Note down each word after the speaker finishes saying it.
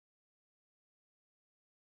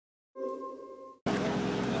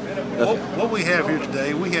what we have here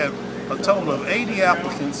today, we have a total of 80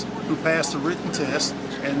 applicants who passed the written test,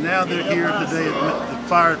 and now they're here today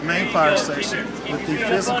at the main fire station with the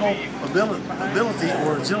physical ability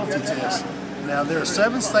or agility test. Now there are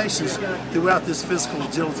 7 stations throughout this physical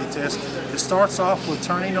agility test. It starts off with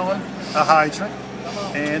turning on a hydrant,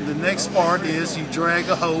 and the next part is you drag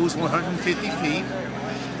a hose 150 feet.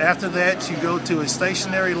 After that, you go to a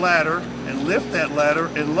stationary ladder and lift that ladder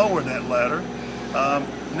and lower that ladder.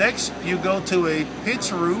 Next, you go to a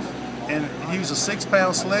pitch roof and use a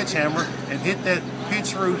 6-pound sledgehammer and hit that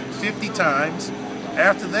pitch roof 50 times.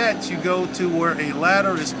 After that, you go to where a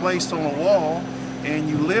ladder is placed on a wall, and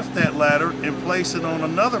you lift that ladder and place it on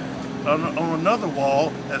another wall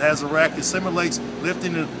that has a rack that simulates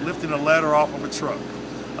lifting a ladder off of a truck.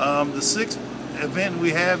 The 6th event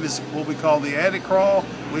we have is what we call the attic crawl.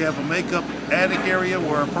 We have a make-up attic area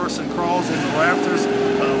where a person crawls in the rafters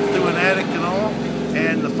through an attic and all.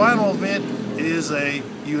 And the final event is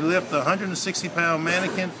you lift a 160-pound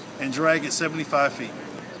mannequin and drag it 75 feet.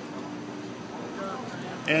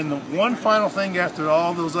 And the one final thing after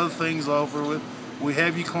all those other things over with, we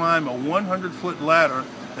have you climb a 100-foot ladder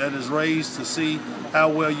that is raised to see how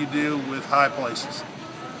well you do with high places.